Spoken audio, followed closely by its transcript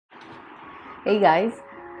Hey guys,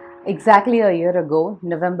 exactly a year ago,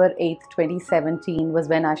 November 8th, 2017 was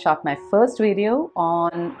when I shot my first video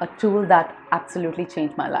on a tool that absolutely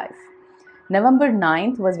changed my life. November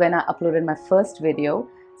 9th was when I uploaded my first video.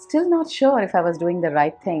 Still not sure if I was doing the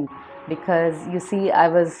right thing because you see, I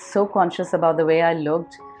was so conscious about the way I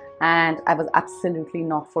looked and I was absolutely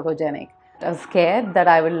not photogenic. I was scared that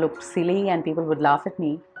I would look silly and people would laugh at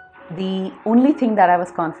me. The only thing that I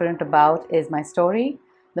was confident about is my story,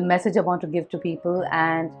 the message I want to give to people,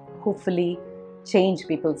 and hopefully change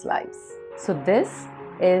people's lives. So, this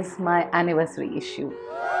is my anniversary issue.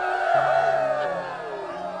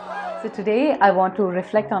 So, today I want to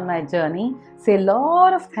reflect on my journey, say a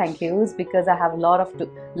lot of thank yous because I have a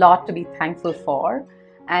lot to be thankful for,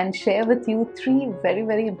 and share with you three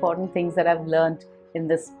very important things that I've learned in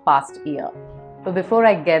this past year. But before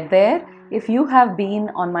I get there, if you have been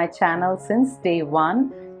on my channel since day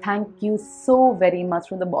one, thank you so very much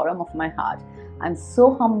from the bottom of my heart. I'm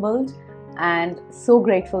so humbled and so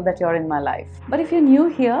grateful that you're in my life. But if you're new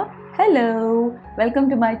here, hello, welcome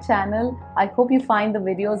to my channel. I hope you find the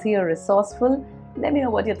videos here resourceful. Let me know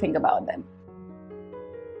what you think about them.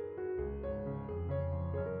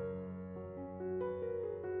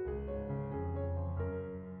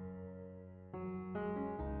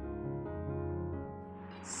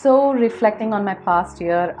 So, reflecting on my past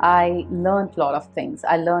year, I learned a lot of things.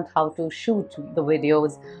 I learned how to shoot the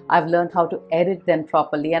videos, I've learned how to edit them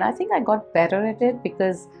properly, and I think I got better at it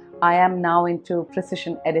because I am now into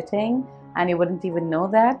precision editing, and you wouldn't even know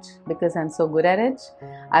that because I'm so good at it.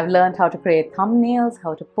 I've learned how to create thumbnails,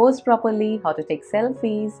 how to post properly, how to take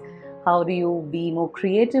selfies, how do you be more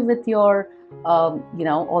creative with your,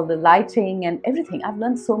 all the lighting and everything. I've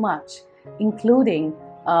learned so much, including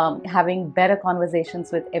having better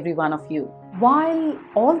conversations with every one of you. While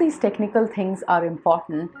all these technical things are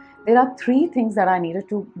important, there are three things that I needed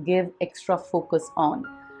to give extra focus on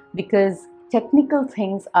because technical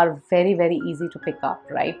things are very easy to pick up,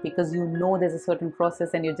 right? Because you know there's a certain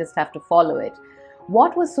process and you just have to follow it.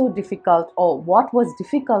 What was so difficult, or what was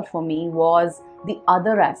difficult for me, was the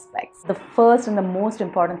other aspects. The first and the most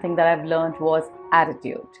important thing that I've learned was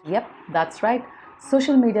attitude. Yep, that's right.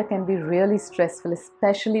 Social media can be really stressful,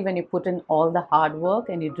 especially when you put in all the hard work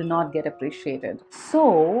and you do not get appreciated.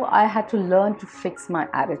 So I had to learn to fix my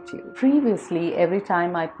attitude. Previously, every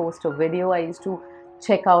time I post a video, I used to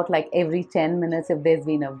check out like every 10 minutes if there's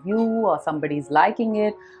been a view or somebody's liking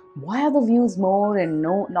it. Why are the views more and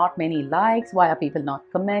not many likes? Why are people not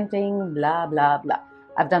commenting? Blah, blah, blah.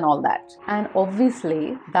 I've done all that. And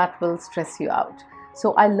obviously, that will stress you out.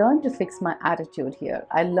 So I learned to fix my attitude here.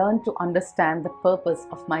 I learned to understand the purpose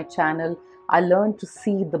of my channel. I learned to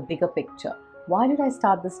see the bigger picture. Why did I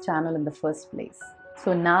start this channel in the first place?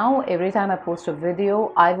 So now every time I post a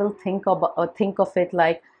video, I will think of it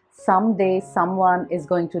like someday someone is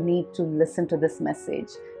going to need to listen to this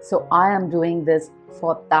message. So I am doing this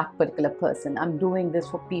for that particular person. I'm doing this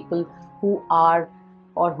for people who are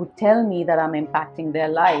or who tell me that I'm impacting their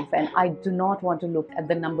life, and I do not want to look at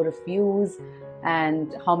the number of views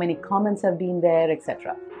and how many comments have been there,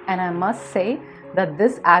 etc. And I must say that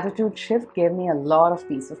this attitude shift gave me a lot of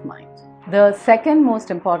peace of mind. The second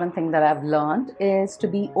most important thing that I've learned is to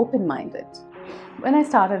be open-minded. When I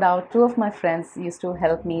started out, two of my friends used to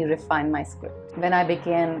help me refine my script. When I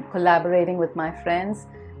began collaborating with my friends,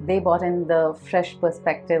 they brought in the fresh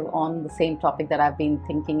perspective on the same topic that I've been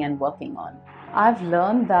thinking and working on. I've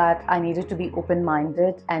learned that I needed to be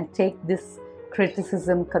open-minded and take this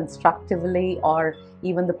criticism constructively, or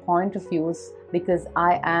even the point of views, because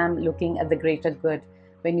I am looking at the greater good.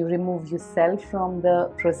 When you remove yourself from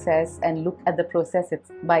the process and look at the process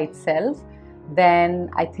by itself, then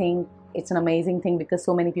I think it's an amazing thing because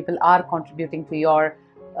so many people are contributing to your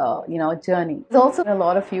journey. There's also a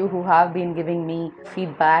lot of you who have been giving me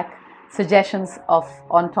feedback, suggestions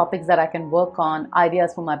on topics that I can work on,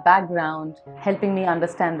 ideas for my background, helping me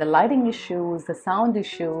understand the lighting issues, the sound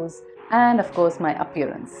issues, and of course my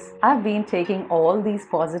appearance. I've been taking all these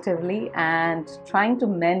positively and trying to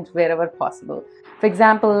mend wherever possible. For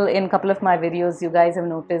example, in a couple of my videos, you guys have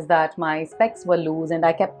noticed that my specs were loose and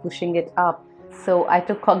I kept pushing it up. So I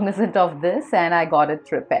took cognizance of this and I got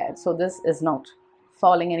it repaired. So this is not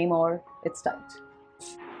falling anymore, it's tight.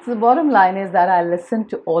 So the bottom line is that I listened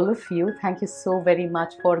to all of you. Thank you so very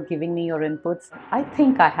much for giving me your inputs. I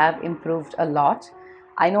think I have improved a lot.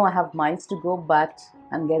 I know I have miles to go, but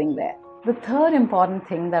I'm getting there. The third important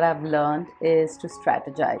thing that I've learned is to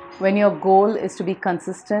strategize. When your goal is to be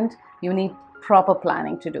consistent, you need proper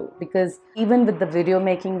planning to do, because even with the video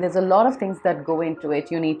making, there's a lot of things that go into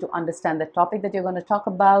it. You need to understand the topic that you're going to talk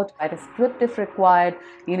about, write a script if required.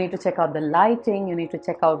 You need to check out the lighting, you need to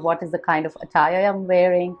check out what is the kind of attire I'm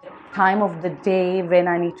wearing, time of the day when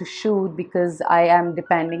I need to shoot, because I am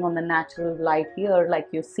depending on the natural light here. Like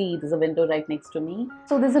you see, there's a window right next to me.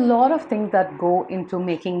 So there's a lot of things that go into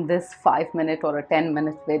making this 5-minute or a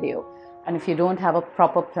 10-minute video. And if you don't have a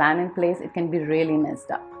proper plan in place, it can be really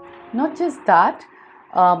messed up. Not just that,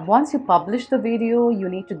 once you publish the video, you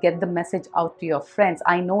need to get the message out to your friends.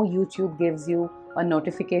 I know YouTube gives you a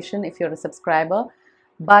notification if you're a subscriber,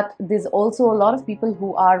 but there's also a lot of people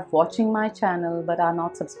who are watching my channel but are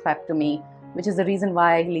not subscribed to me, which is the reason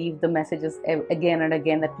why I leave the messages again and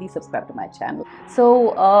again that please subscribe to my channel.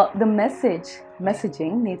 So the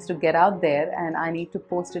messaging needs to get out there, and I need to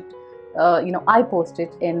post it. I post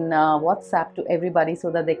it in WhatsApp to everybody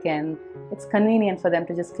so that it's convenient for them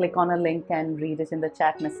to just click on a link and read it in the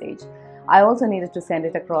chat message. I also needed to send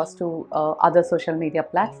it across to other social media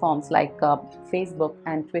platforms like Facebook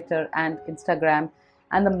and Twitter and Instagram.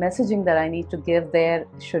 And the messaging that I need to give there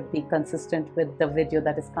should be consistent with the video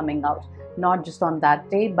that is coming out, not just on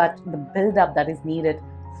that day, but the build up that is needed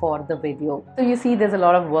for the video. So you see, there's a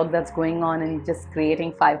lot of work that's going on in just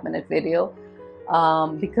creating 5-minute video.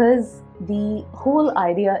 Because the whole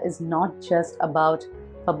idea is not just about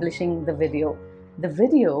publishing the video. The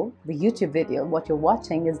YouTube video, what you're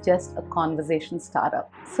watching, is just a conversation starter.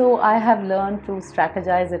 So I have learned to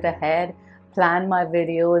strategize it ahead, plan my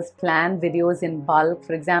videos, plan videos in bulk.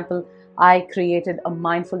 For example, I created a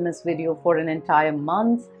mindfulness video for an entire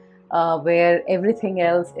month where everything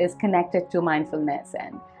else is connected to mindfulness.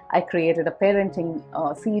 And I created a parenting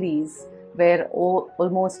series where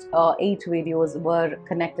almost 8 videos were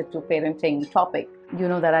connected to parenting topic. You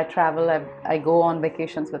know that I travel, I go on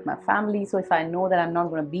vacations with my family. So if I know that I'm not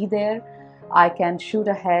going to be there, I can shoot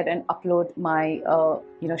ahead and upload my,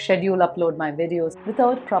 upload my videos.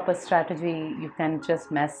 Without proper strategy, you can just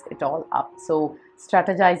mess it all up. So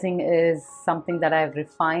strategizing is something that I've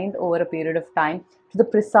refined over a period of time to the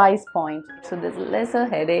precise point. So there's lesser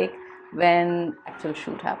headache when actual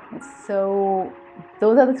shoot happens. So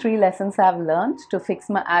those are the 3 lessons I've learned to fix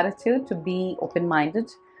my attitude, to be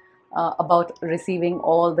open-minded about receiving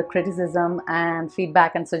all the criticism and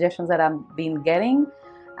feedback and suggestions that I've been getting,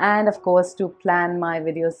 and of course to plan my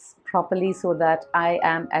videos properly so that I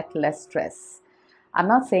am at less stress. I'm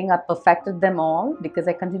not saying I perfected them all, because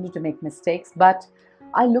I continue to make mistakes, but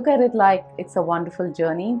I look at it like it's a wonderful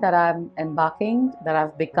journey that I'm embarking, that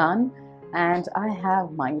I've begun, and I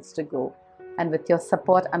have miles to go. And with your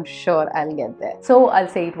support, I'm sure I'll get there. So I'll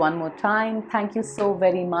say it one more time. Thank you so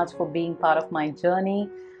very much for being part of my journey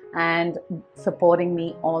and supporting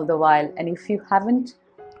me all the while. And if you haven't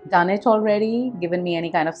done it already, given me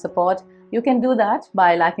any kind of support, you can do that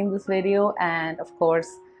by liking this video and of course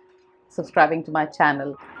subscribing to my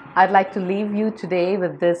channel. I'd like to leave you today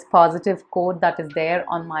with this positive quote that is there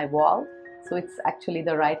on my wall. So it's actually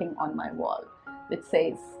the writing on my wall, which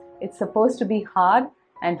says, "It's supposed to be hard,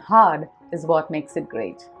 and hard is what makes it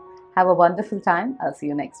great." Have a wonderful time. I'll see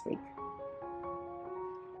you next week.